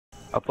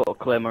I'll put a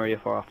claymore here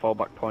for our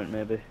fallback point,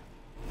 maybe.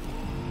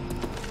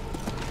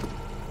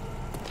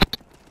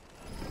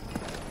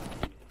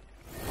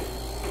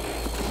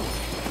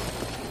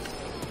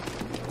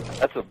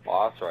 That's a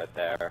boss right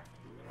there.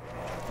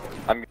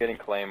 I'm getting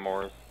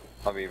claymores.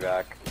 I'll be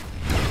back.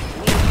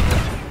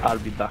 I'll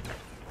be back.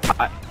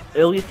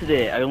 Earlier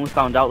today, I only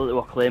found out that there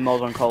were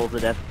claymores on Call of the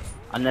Dead.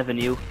 I never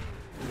knew.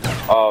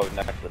 Oh,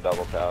 next to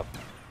double tap.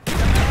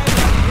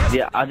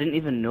 Yeah, I didn't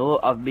even know.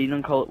 I've been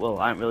on Call. Well,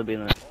 I haven't really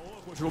been on it.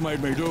 What you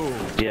made me do?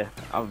 Yeah,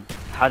 I've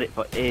had it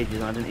for ages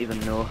and I didn't even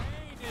know.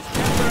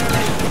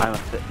 I'm a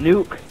fit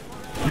nuke.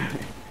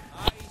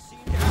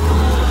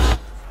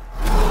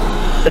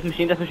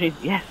 Death machine,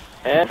 yes.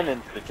 And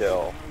insta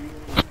kill.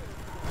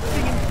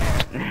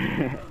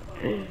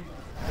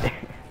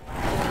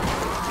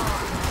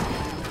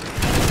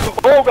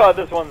 Oh god,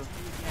 this one.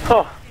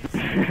 Oh.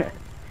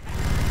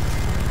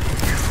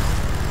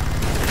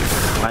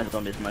 My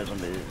zombies.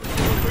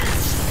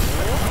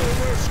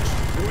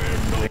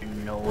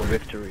 Win no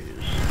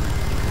victories.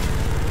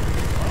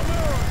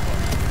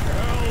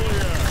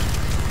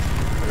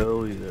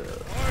 Hell yeah.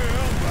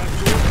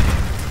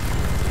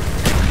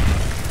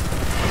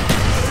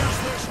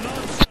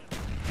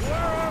 Where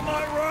are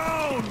my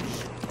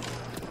rounds?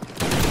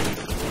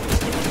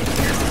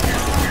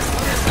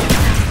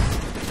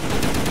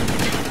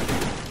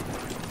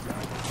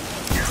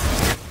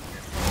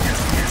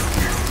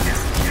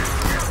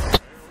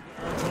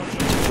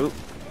 Oop.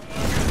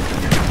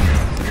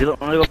 You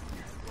don't want to go.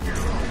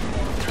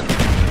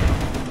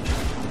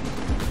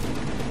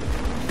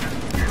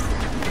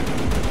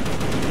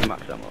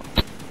 Max ammo.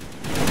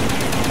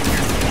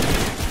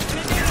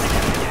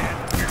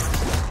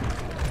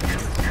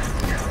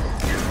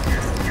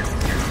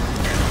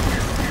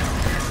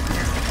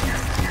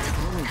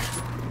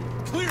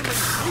 Clearly,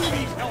 you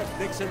need help,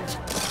 Nixon.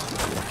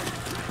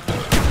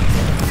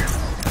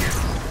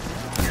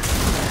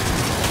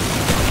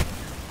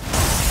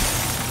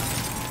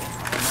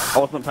 I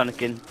wasn't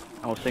panicking.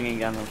 I was singing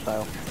Gangnam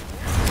Style.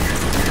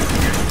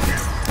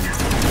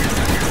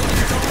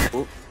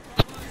 Oop.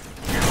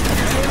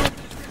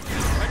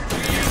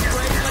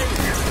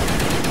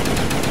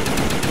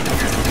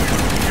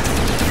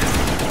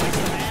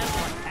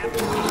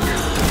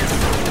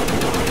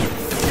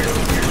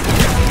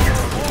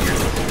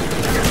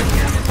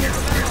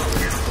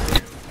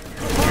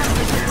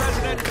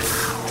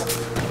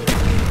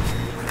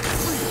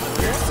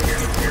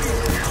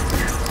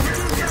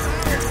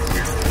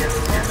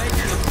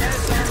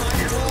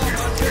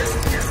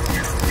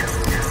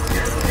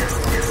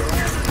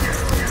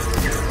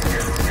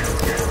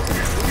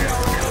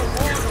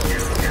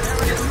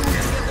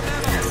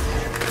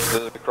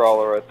 There's a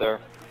crawler right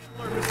there.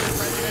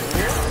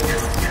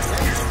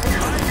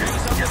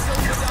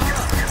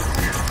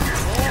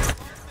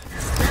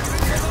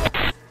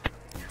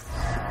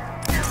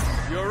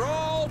 You're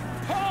all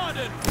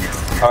pardoned.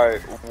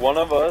 Alright, one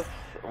of us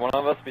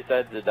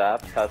besides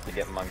Adapt has to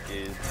get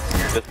monkeys,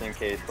 just in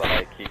case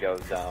like he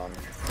goes down.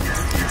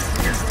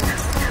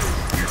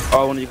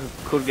 Oh, well, you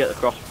could get the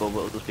crossbow, but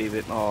it'll just be a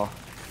bit more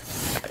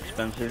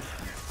expensive.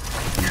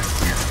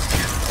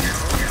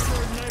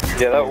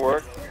 Yeah, that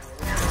works.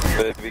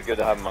 But it'd be good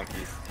to have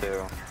monkeys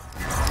too.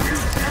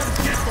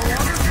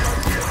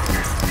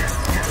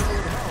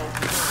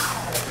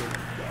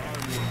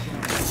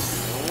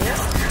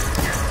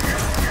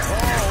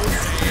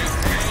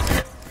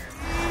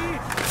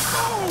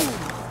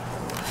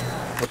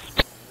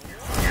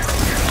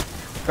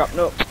 Crap,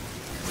 no.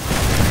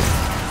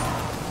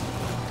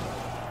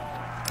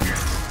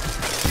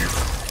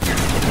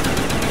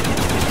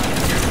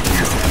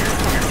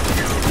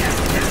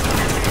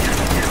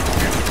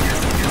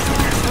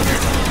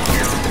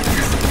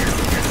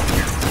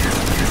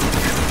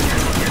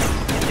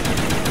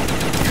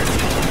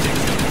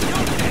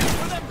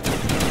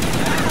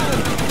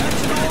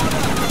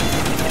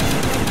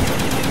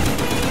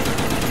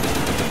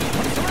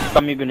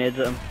 Spam your grenades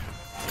at him.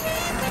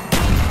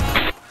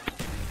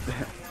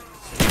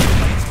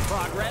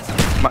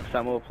 Max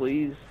ammo,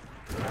 please.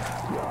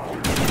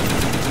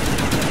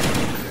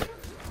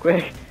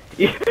 Quick!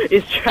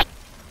 He's trapped.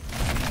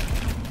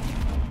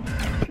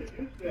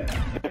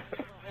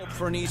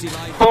 For an easy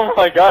life. Oh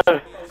my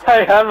god,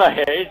 I have my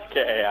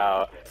HK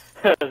out.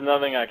 There's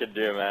nothing I could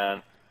do,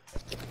 man.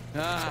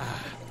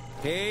 Ah,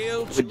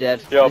 hail We're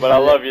dead. Yo, but I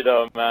love you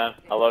though, man.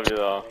 I love you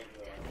though.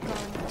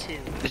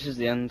 This is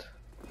the end.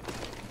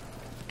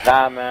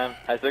 Nah, man.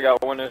 I still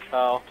got Winner's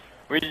Foul.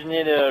 We just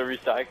need to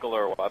recycle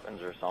our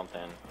weapons or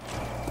something.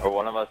 Or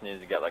one of us needs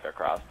to get like a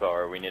crossbow,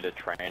 or we need to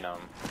train them.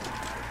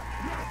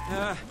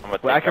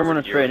 Well, I can run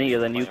a train here,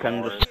 then you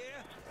can just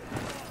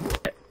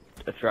get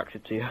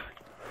attracted to you.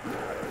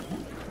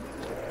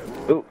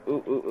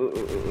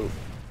 Ooh.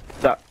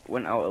 That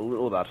went out a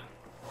little bad.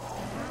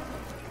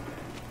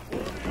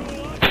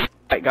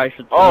 That guy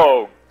should.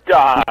 Oh,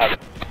 God!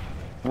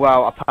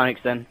 Wow, I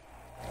panicked then.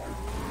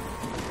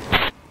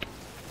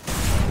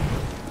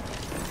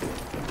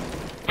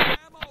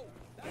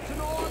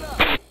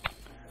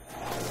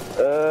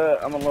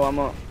 I'm on low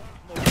ammo.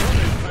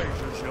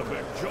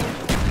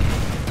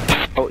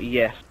 Oh,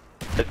 yes.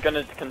 It's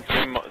gonna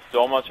consume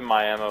so much of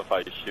my ammo if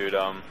I shoot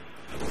him.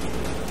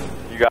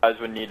 You guys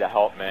would need to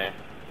help me.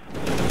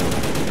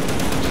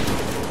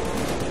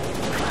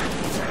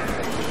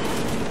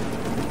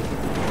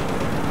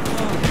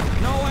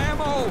 No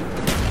ammo!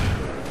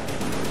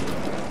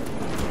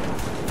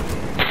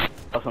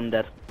 Oh, I'm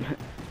dead.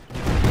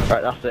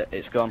 Right, that's it.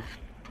 It's gone.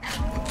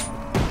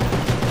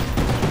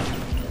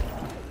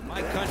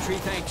 My country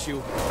thanks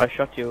you. I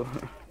shot you.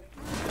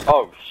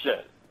 Oh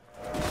shit.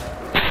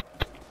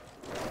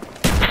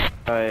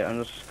 Alright,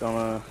 I'm just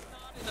gonna...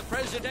 The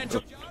presidential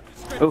job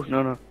description.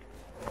 Oh, no.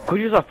 Could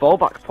use our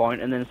fallback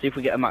point and then see if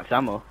we get a max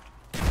ammo.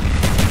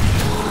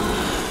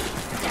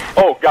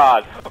 Oh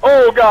god.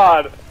 Oh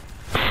god.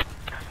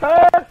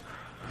 Ah.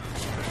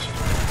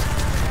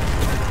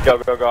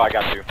 Go, I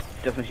got you.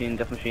 Death machine.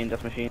 No,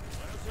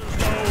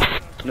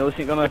 this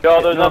ain't gonna...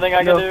 No, there's nothing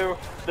I can do.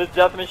 This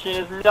death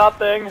machine is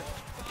nothing.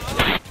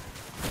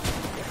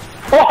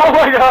 Oh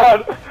my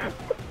god!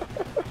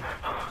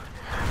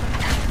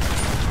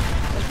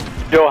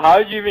 Yo, how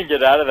did you even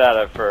get out of that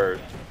at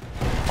first?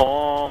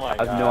 Oh my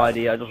god. I have no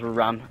idea, I just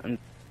ran and...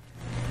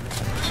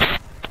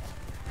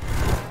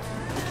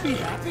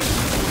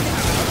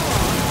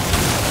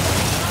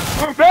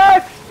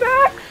 Max!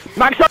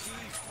 Max!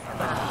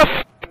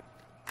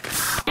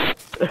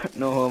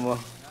 No homo.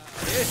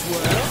 This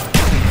world.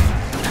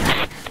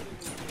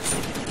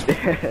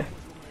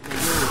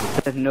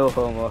 There's no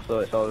homo, so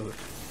it's all good.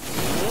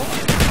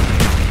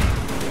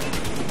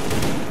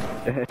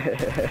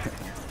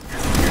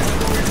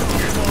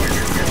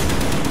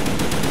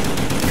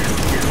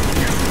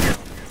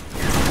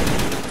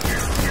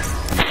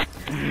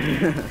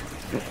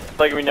 It's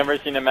like we've never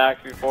seen a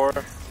max before.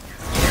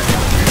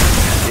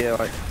 Yeah,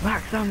 like,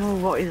 max ammo,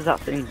 what is that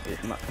thing?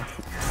 It's max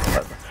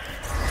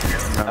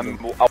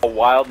ammo. A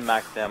wild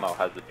max ammo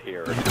has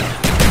appeared.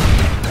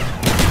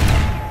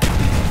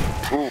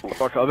 Ooh.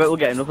 I bet we'll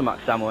get another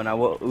max ammo now.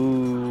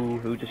 Ooh,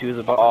 who just used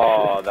a box?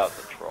 Oh, that's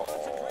a troll.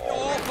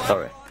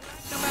 Sorry.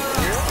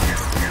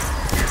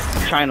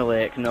 China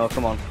Lake, no,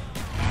 come on.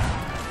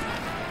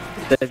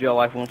 Save your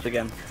life once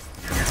again.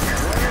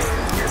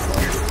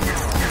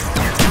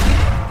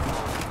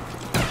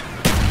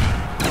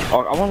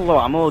 Oh, I want low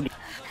ammo.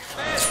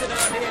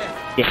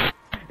 Yeah.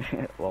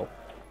 Well,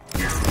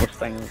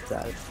 Mustang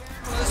inside.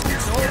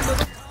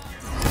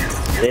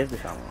 Save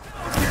this ammo.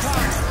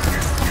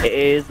 It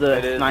is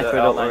the sniper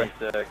adult.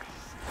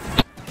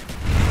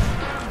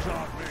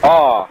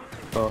 Oh.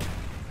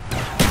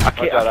 I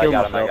killed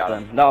myself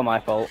then. That was my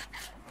fault.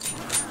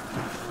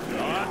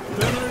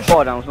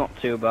 4 down's not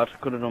too bad.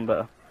 Could have done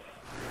better.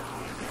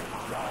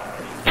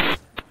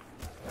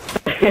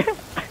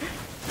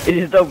 He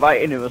just don't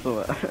bite in him or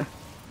something.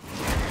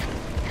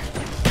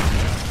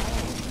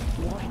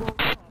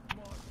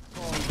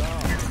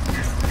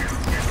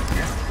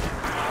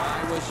 I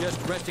was just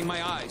resting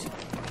my eyes.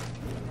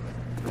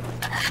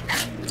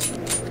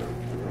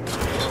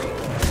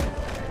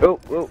 Oh,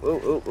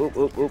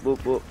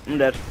 I'm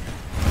dead.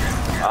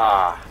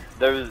 Ah,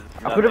 there was.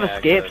 I could have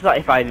escaped that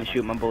if I didn't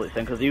shoot my bullets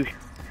then, because you.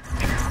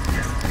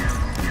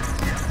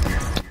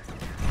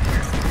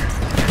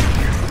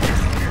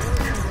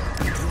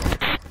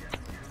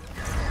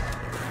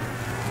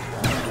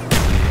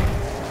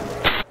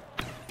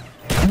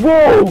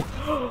 Whoa!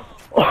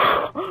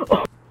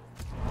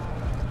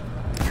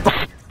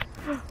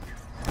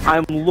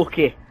 I'm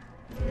lucky.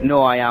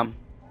 No, I am.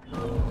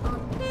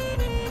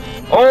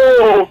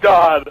 Oh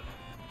god!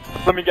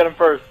 Let me get him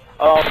first.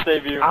 I'll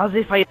save you. As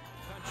if I.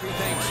 Country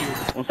thanks you.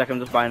 1 second,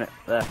 I'm just buying it.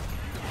 There.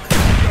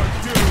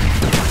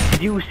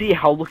 Do you see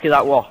how lucky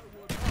that was?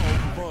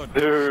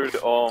 Dude,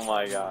 oh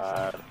my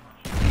god.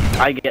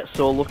 I get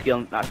so lucky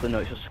on. Actually, no,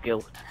 it's a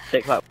skill.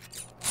 Take that.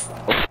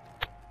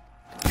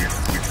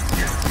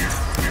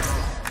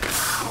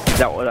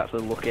 That was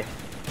actually lucky.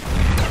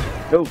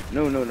 No.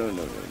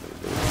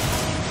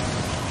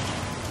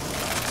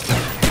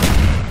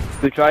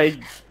 We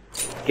tried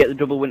get the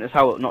double winter's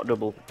howl, not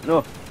double.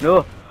 No.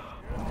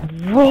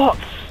 What?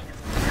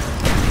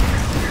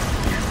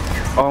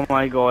 Oh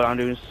my god, I'm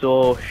doing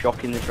so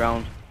shocking this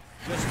round.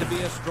 Just to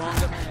be a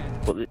stronger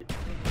man. But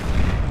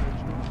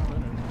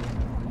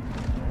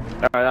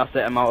alright, that's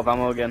it. I'm out of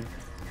ammo again.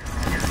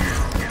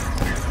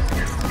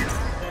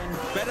 Then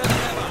better than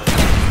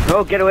ever.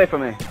 No, get away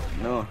from me.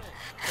 No.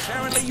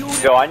 Apparently you.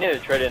 Yo, I need to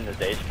trade in this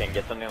HK and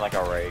get something like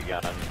a ray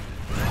gun.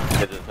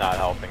 Because it's not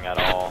helping at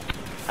all.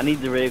 I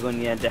need the ray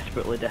gun, yeah,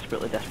 desperately. To the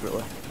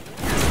Stone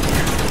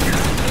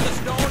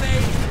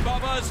Age,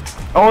 Bubbas.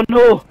 Oh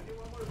no!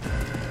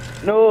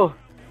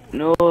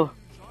 No!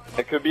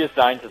 It could be a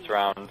scientist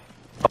round.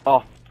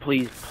 Oh,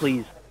 please.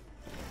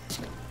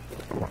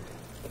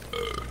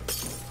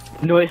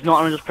 No, it's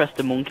not. I just pressed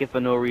the monkey for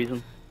no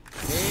reason.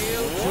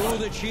 Hail to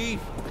the chief.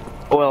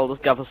 Oh well,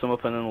 just gather some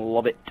up and then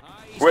lob it.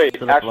 Wait,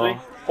 to the actually,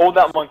 floor. hold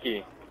that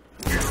monkey.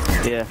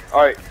 Yeah.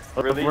 Alright,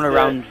 Let's release run it.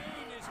 around.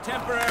 It's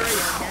temporary.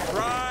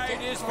 Pride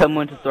is. Tell me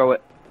when to throw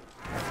it.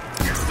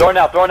 Throw it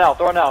now.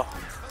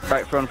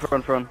 Right, front.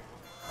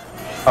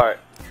 Alright.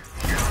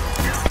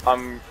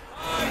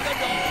 The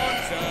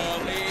dawn's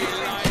early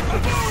light.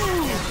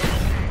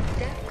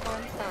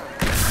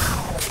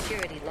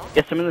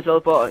 Yes, I'm in the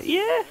teleporter.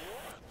 Yes!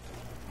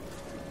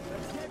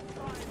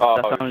 Oh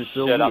That sounds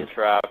so shit, I'm weird.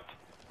 trapped.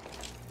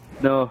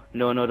 No,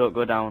 don't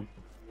go down.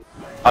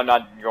 I'm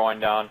not going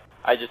down.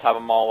 I just have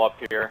them all up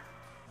here.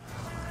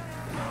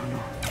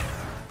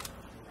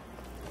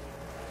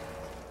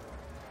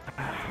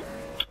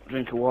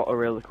 Drink of water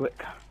really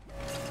quick.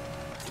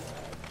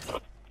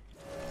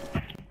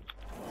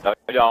 No,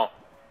 you don't.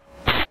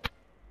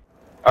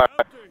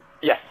 Alright.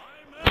 Yes.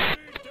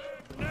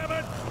 Damn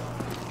it!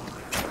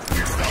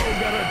 Now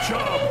got a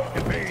job.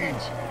 It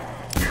means.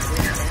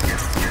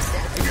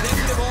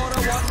 Executive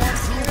Order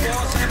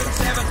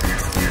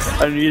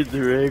 112477. I need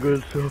the ray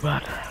gun so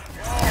bad.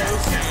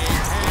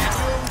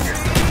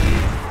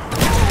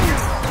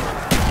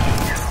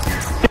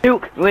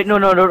 Duke! Wait, no,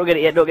 don't get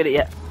it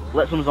yet,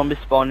 Let some zombies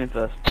spawn in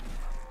first.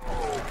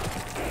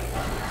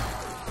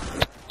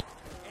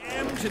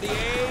 M to the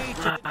A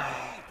to the B.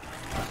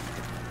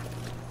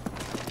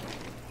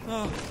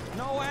 Oh,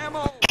 no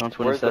ammo. Round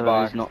Where's the 27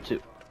 box? is not too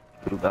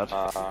bad.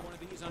 One of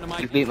these under my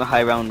You beat my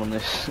high round on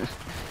this.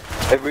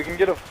 If we can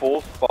get a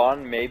full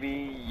spawn,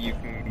 maybe you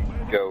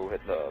can go hit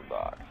the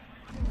box.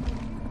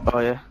 Oh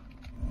yeah.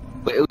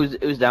 But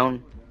it was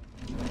down.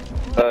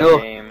 No.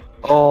 Game.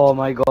 Oh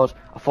my god.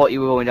 I thought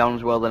you were going down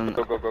as well then.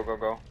 Go.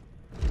 Alright,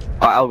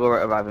 I'll go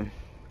right revive him.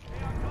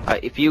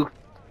 Alright, if you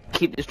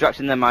keep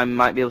distracting them, I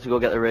might be able to go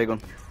get the ray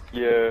gun.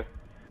 Yeah.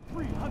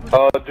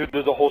 Dude,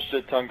 there's a whole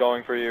shit ton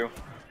going for you.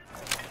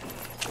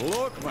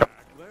 Look, man.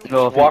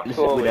 No, I Walk think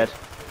slowly. we're dead.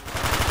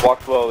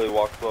 Walk slowly.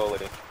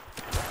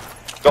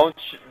 Don't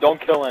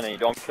kill any.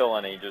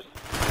 Just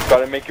try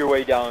to make your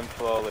way down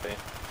slowly.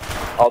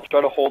 I'll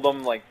try to hold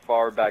them like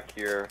far back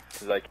here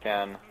as I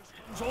can.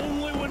 It's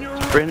only when you're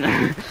Sprint.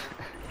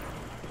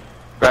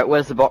 Right,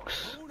 where's the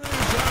box? when you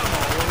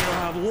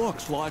have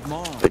looks like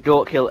mine. But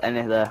don't kill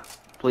any there.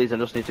 Please, I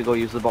just need to go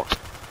use the box.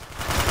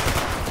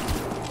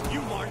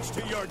 You march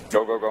to your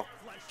Go.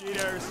 flesh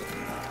eaters.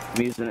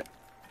 I'm using it.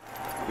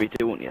 3,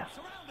 2, 1, yes.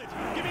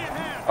 Give me a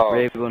hand. Oh,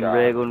 Ray gun, God.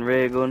 ray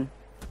gun.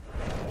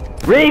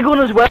 Ray gun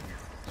as well!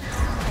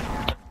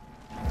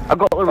 I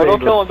got the Oh, ray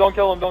gun. don't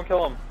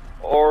kill him.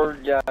 Or,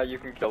 yeah, you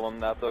can kill him,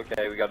 that's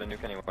okay, we got a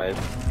nuke anyways.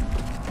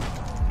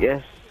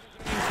 Yes.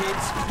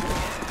 kids.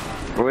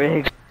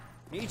 Ray gun.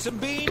 Need some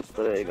beans.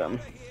 The ray gun.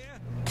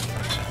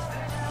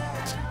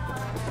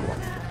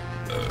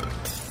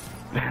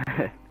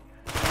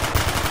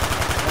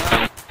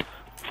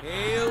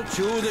 Hail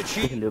to the You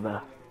chief. can do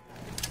better.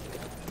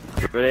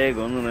 Ray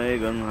gun, I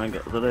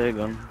got the ray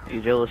gun.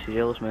 You jealous,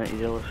 mate, you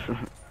jealous.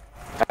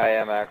 I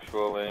am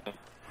actually.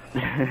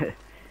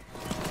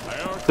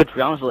 Good to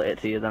be honest with it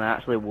to you than I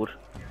actually would.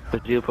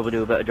 Because you'll probably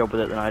do a better job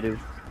with it than I do.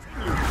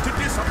 To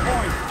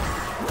disappoint.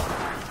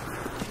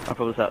 I'll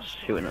probably start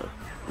shooting at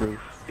the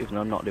roof, even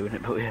though I'm not doing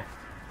it, but yeah.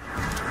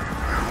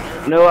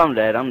 No, I'm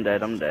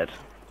dead.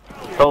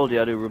 Told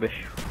you I do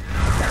rubbish.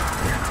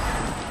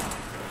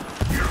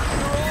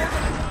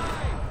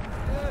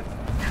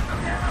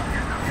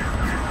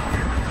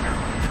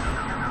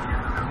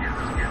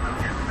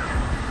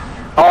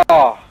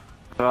 Oh!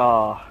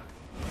 Ah.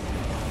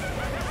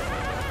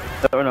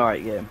 That was an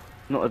alright game.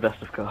 Not the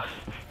best, of course.